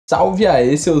Salve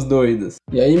aí, seus doidos!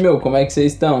 E aí, meu, como é que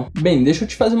vocês estão? Bem, deixa eu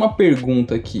te fazer uma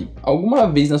pergunta aqui. Alguma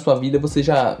vez na sua vida você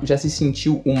já se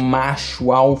sentiu o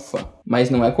macho alfa? Mas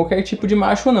não é qualquer tipo de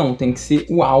macho não, tem que ser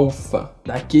o alfa.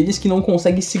 Daqueles que não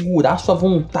conseguem segurar sua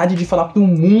vontade de falar pro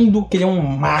mundo que ele é um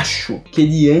macho. Que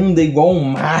ele anda igual um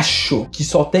macho. Que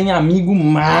só tem amigo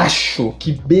macho.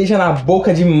 Que beija na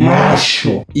boca de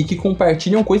macho. E que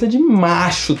compartilham coisa de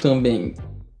macho também.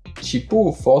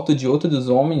 Tipo foto de outros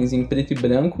homens em preto e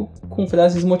branco com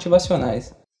frases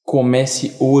motivacionais.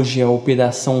 Comece hoje a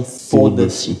operação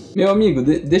foda-se. Meu amigo,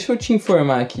 deixa eu te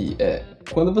informar aqui.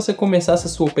 Quando você começar essa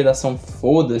sua operação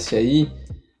foda-se aí,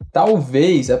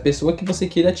 talvez a pessoa que você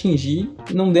queira atingir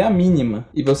não dê a mínima.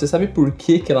 E você sabe por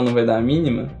que ela não vai dar a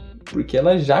mínima? Porque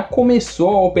ela já começou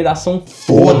a operação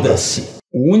foda-se.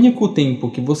 O único tempo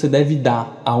que você deve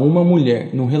dar a uma mulher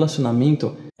no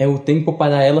relacionamento é o tempo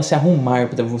para ela se arrumar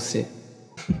para você.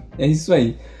 É isso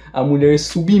aí. A mulher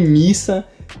submissa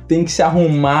tem que se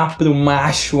arrumar pro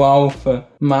macho alfa.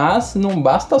 Mas não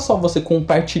basta só você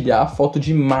compartilhar foto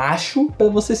de macho para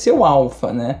você ser o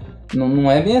alfa, né?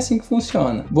 Não é bem assim que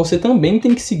funciona. Você também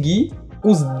tem que seguir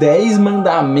os 10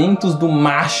 mandamentos do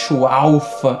macho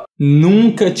alfa.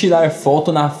 Nunca tirar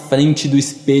foto na frente do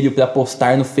espelho para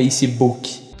postar no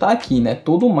Facebook. Tá aqui, né?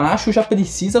 Todo macho já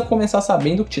precisa começar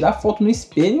sabendo que tirar foto no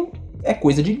espelho é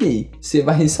coisa de gay. Você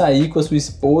vai sair com a sua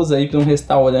esposa aí pra um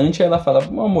restaurante, aí ela fala,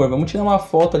 meu amor, vamos tirar uma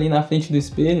foto ali na frente do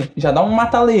espelho. Já dá um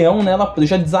mata-leão nela,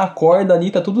 já desacorda ali,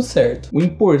 tá tudo certo. O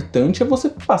importante é você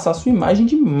passar a sua imagem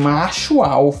de macho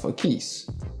alfa. Que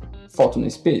isso? Foto no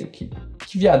espelho? Que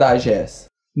viadagem é essa?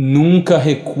 Nunca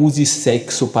recuse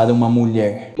sexo para uma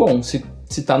mulher. Bom, se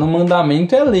tá no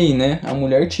mandamento é lei, né? A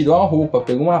mulher tirou a roupa,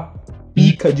 pegou uma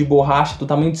pica de borracha do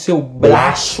tamanho do seu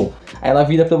braço. Aí ela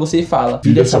vira pra você e fala,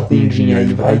 vira essa bundinha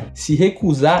aí, vai. Se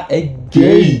recusar é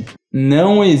gay.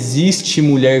 Não existe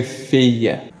mulher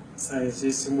feia. Só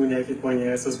existe mulher que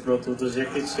conhece os produtos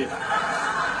Jequiti.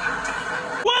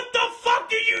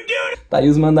 Tá aí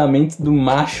os mandamentos do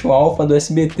macho alfa do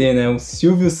SBT, né? O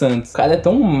Silvio Santos. O cara é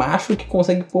tão macho que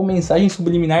consegue pôr mensagem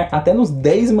subliminar até nos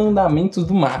 10 mandamentos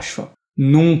do macho.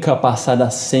 Nunca passar da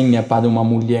senha para uma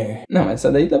mulher. Não,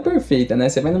 essa daí tá perfeita, né?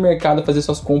 Você vai no mercado fazer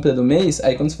suas compras do mês,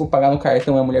 aí quando você for pagar no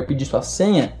cartão e a mulher pedir sua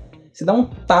senha, você dá um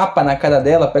tapa na cara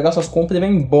dela, pega suas compras e vai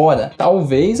embora.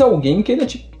 Talvez alguém queira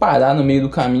te parar no meio do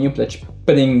caminho pra te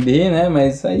prender, né?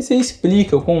 Mas aí você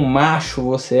explica o quão macho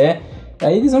você é.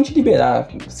 Aí eles vão te liberar,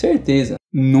 certeza.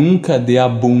 Nunca dê a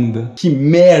bunda. Que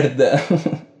merda!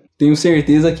 Tenho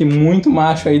certeza que muito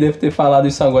macho aí deve ter falado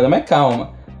isso agora, mas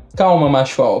calma. Calma,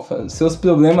 macho alfa, seus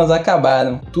problemas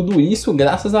acabaram. Tudo isso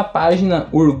graças à página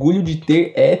Orgulho de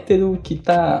Ter Hétero, que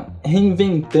tá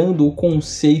reinventando o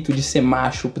conceito de ser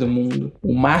macho pro mundo.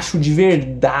 O macho de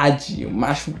verdade, o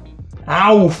macho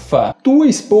alfa. Tua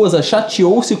esposa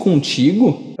chateou-se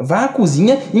contigo? Vá à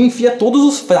cozinha e enfia todos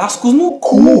os frascos no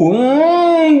cu.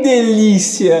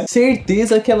 Delícia.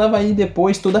 Certeza que ela vai ir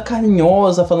depois toda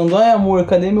carinhosa, falando, ai amor,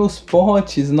 cadê meus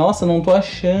potes? Nossa, não tô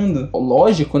achando.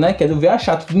 Lógico, né? Quero ver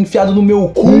achar tudo enfiado no meu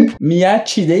cu. Me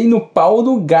atirei no pau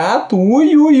do gato.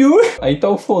 Ui, ui, ui. Aí tá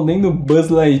o fodendo Buzz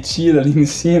Lightyear ali em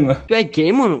cima. Tu é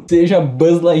quem, mano? Seja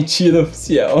Buzz Lightyear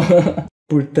oficial.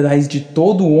 Por trás de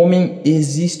todo homem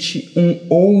existe um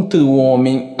outro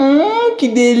homem. Que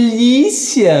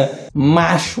delícia!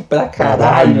 Macho pra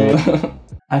caralho.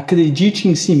 Acredite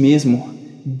em si mesmo.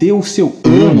 Dê o seu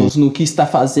ânus no que está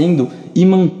fazendo e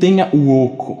mantenha o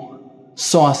oco.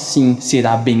 Só assim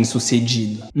será bem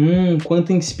sucedido.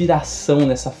 Quanta inspiração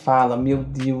nessa fala, meu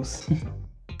Deus.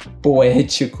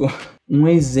 Poético. Um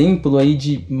exemplo aí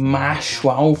de macho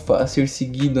alfa a ser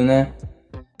seguido, né?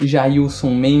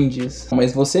 Jailson Mendes.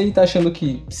 Mas você aí tá achando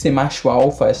que ser macho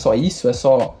alfa é só isso? É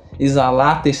só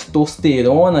exalar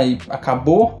testosterona e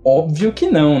acabou? Óbvio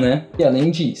que não, né? E além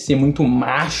de ser muito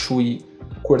macho e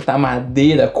cortar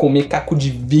madeira, comer caco de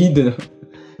vidro,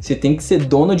 você tem que ser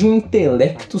dono de um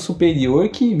intelecto superior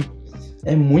que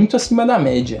é muito acima da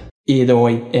média.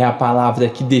 Herói é a palavra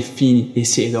que define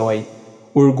esse herói.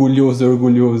 Orgulhoso,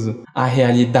 orgulhoso. A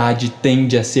realidade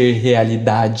tende a ser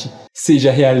realidade.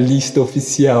 Seja realista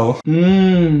oficial.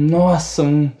 Nossa,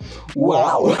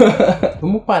 uau.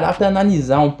 Vamos parar para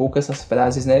analisar um pouco essas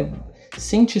frases, né?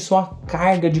 Sente só a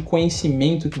carga de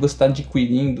conhecimento que você está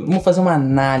adquirindo. Vamos fazer uma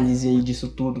análise aí disso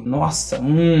tudo. Nossa,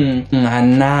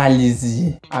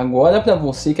 análise. Agora, para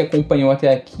você que acompanhou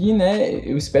até aqui, né?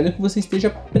 Eu espero que você esteja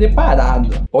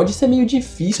preparado. Pode ser meio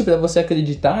difícil para você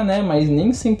acreditar, né? Mas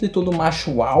nem sempre todo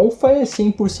macho alfa é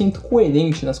 100%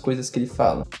 coerente nas coisas que ele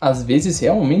fala. Às vezes,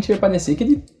 realmente vai parecer que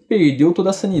ele perdeu toda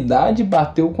a sanidade,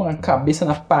 bateu com a cabeça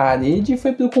na parede e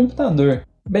foi pro computador.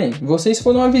 Bem, vocês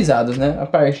foram avisados, né? A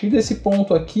partir desse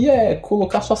ponto aqui é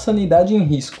colocar sua sanidade em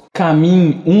risco.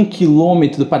 Caminhe 1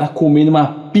 quilômetro para comer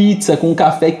uma pizza com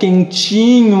café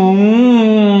quentinho.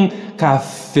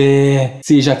 Café,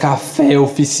 seja café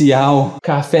oficial.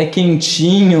 Café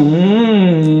quentinho,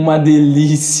 uma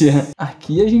delícia.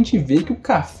 Aqui a gente vê que o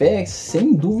café é,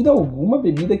 sem dúvida alguma, a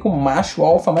bebida que o macho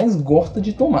alfa mais gosta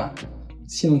de tomar.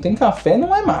 Se não tem café,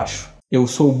 não é macho. Eu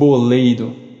sou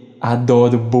boleiro.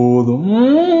 Adoro bolo.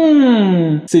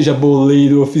 Seja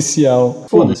boleiro oficial.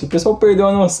 Foda-se, o pessoal perdeu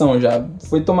a noção já.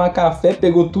 Foi tomar café,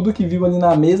 pegou tudo que viu ali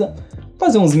na mesa.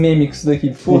 Fazer uns memes com isso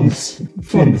daqui. Foda-se.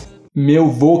 Foda-se. Meu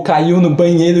vô caiu no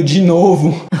banheiro de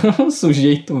novo.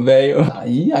 Sujeito velho.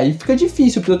 Aí fica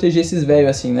difícil proteger esses velhos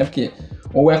assim, né? Porque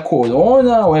ou é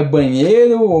corona, ou é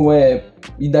banheiro, ou é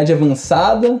idade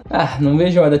avançada. Ah, não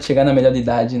vejo a hora de chegar na melhor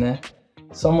idade, né?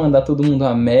 Só mandar todo mundo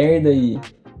a merda e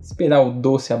esperar o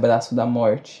doce abraço da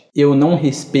morte. Eu não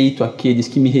respeito aqueles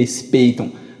que me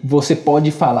respeitam. Você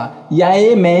pode falar, e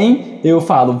aí, man? Eu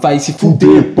falo, vai se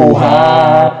fuder,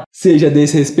 porra! Seja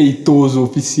desrespeitoso,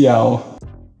 oficial.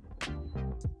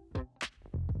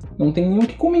 Não tem nem o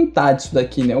que comentar disso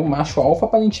daqui, né? O macho alfa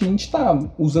aparentemente tá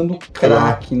usando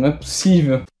crack, não é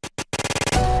possível.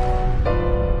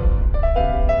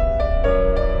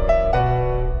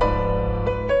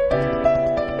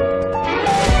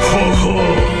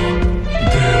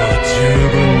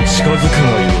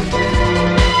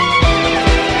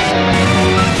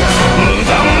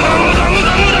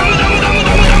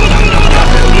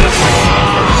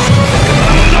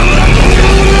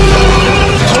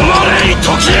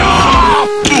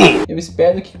 Eu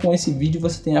espero que com esse vídeo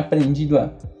você tenha aprendido a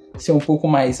ser um pouco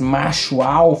mais macho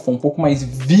alfa, um pouco mais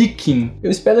viking.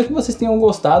 Eu espero que vocês tenham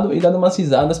gostado e dado umas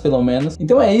risadas pelo menos.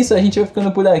 Então é isso, a gente vai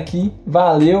ficando por aqui.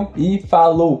 Valeu e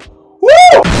falou!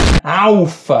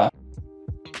 Alfa!